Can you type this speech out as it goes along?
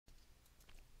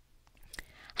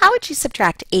How would you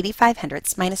subtract 85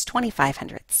 hundredths minus 25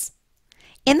 hundredths?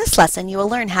 In this lesson, you will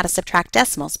learn how to subtract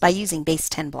decimals by using base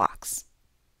 10 blocks.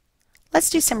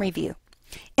 Let's do some review.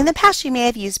 In the past, you may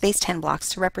have used base 10 blocks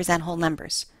to represent whole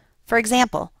numbers. For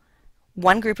example,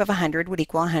 one group of 100 would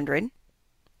equal 100.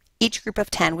 Each group of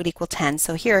 10 would equal 10,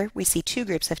 so here we see two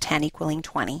groups of 10 equaling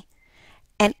 20.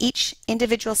 And each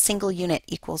individual single unit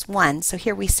equals 1, so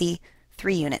here we see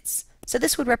 3 units. So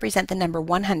this would represent the number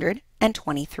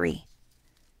 123.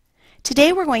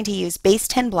 Today we're going to use base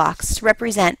 10 blocks to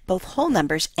represent both whole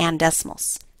numbers and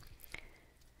decimals.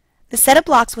 The set of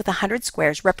blocks with 100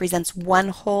 squares represents one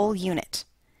whole unit.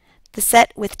 The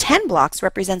set with 10 blocks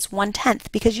represents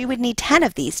 1/10 because you would need 10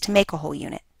 of these to make a whole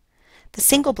unit. The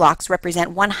single blocks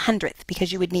represent 1/100th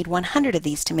because you would need 100 of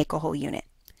these to make a whole unit.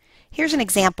 Here's an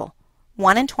example.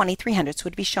 1 23/100ths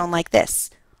would be shown like this: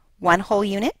 1 whole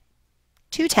unit,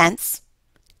 2/10ths,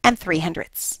 and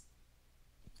 3/100ths.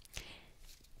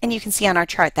 And you can see on our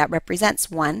chart that represents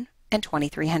 1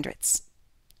 23/100ths.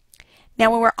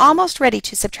 Now we're almost ready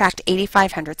to subtract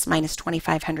 85 hundredths minus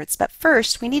 25 hundredths, but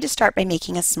first we need to start by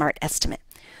making a smart estimate.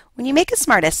 When you make a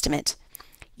smart estimate,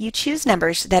 you choose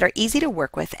numbers that are easy to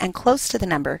work with and close to the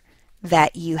number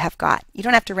that you have got. You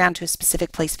don't have to round to a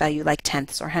specific place value like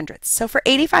tenths or hundredths. So for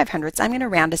 85 hundredths, I'm going to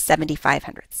round to 75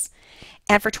 hundredths.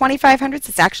 And for 25 hundredths,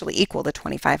 it's actually equal to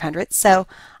 25 hundredths. So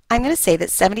I'm going to say that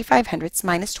 75 hundredths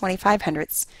minus 25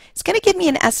 hundredths is going to give me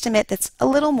an estimate that's a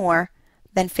little more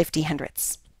than 50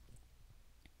 hundredths.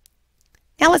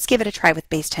 Now let's give it a try with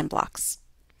base 10 blocks.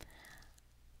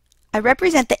 I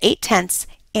represent the 8/10ths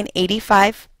in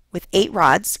 85 with 8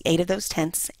 rods, 8 of those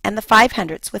tenths, and the 5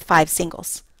 hundredths with 5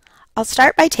 singles. I'll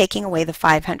start by taking away the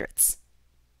 5 hundredths.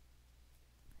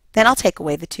 Then I'll take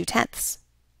away the 2/10ths.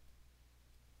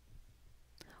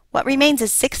 What remains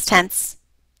is 6/10ths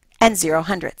and 0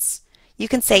 hundredths. You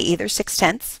can say either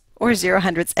 6/10ths or 0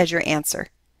 hundredths as your answer.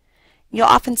 You'll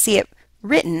often see it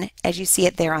written as you see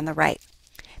it there on the right.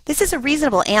 This is a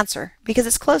reasonable answer because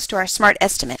it's close to our smart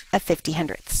estimate of 50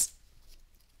 hundredths.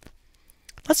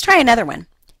 Let's try another one.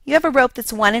 You have a rope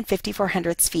that's 1 54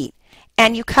 hundredths feet,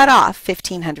 and you cut off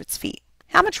 15 hundredths feet.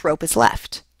 How much rope is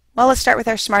left? Well, let's start with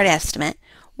our smart estimate.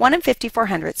 1 54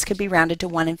 hundredths could be rounded to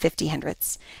 1 50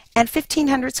 hundredths, and 15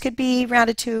 hundredths could be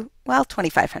rounded to, well,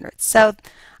 25 hundredths. So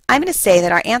I'm going to say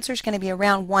that our answer is going to be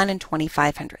around 1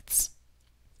 25 hundredths.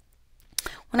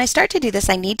 When I start to do this,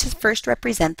 I need to first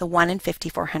represent the 1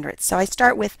 54 hundredths. So I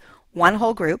start with one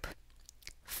whole group,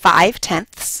 5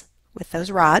 tenths with those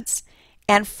rods,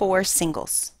 and 4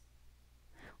 singles.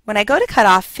 When I go to cut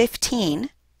off 15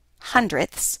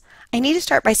 hundredths, I need to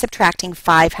start by subtracting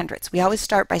 5 hundredths. We always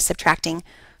start by subtracting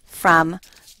from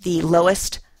the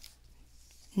lowest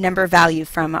number value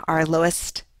from our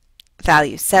lowest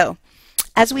value. So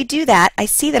as we do that, I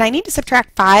see that I need to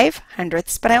subtract 5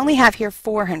 hundredths, but I only have here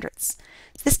 4 hundredths.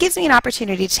 So this gives me an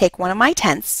opportunity to take one of my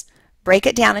tenths, break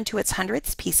it down into its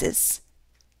hundredths pieces,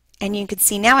 and you can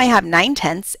see now I have 9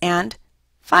 tenths and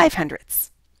 5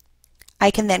 hundredths.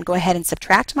 I can then go ahead and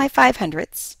subtract my 5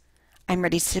 hundredths. I'm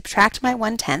ready to subtract my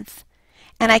 1/10,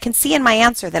 and I can see in my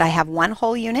answer that I have 1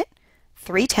 whole unit,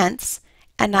 3 tenths,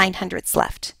 and 9 hundredths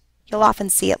left. You'll often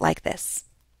see it like this.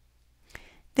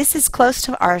 This is close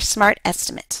to our smart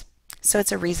estimate, so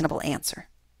it's a reasonable answer.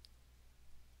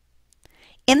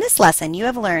 In this lesson, you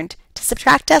have learned to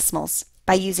subtract decimals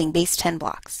by using base 10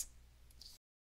 blocks.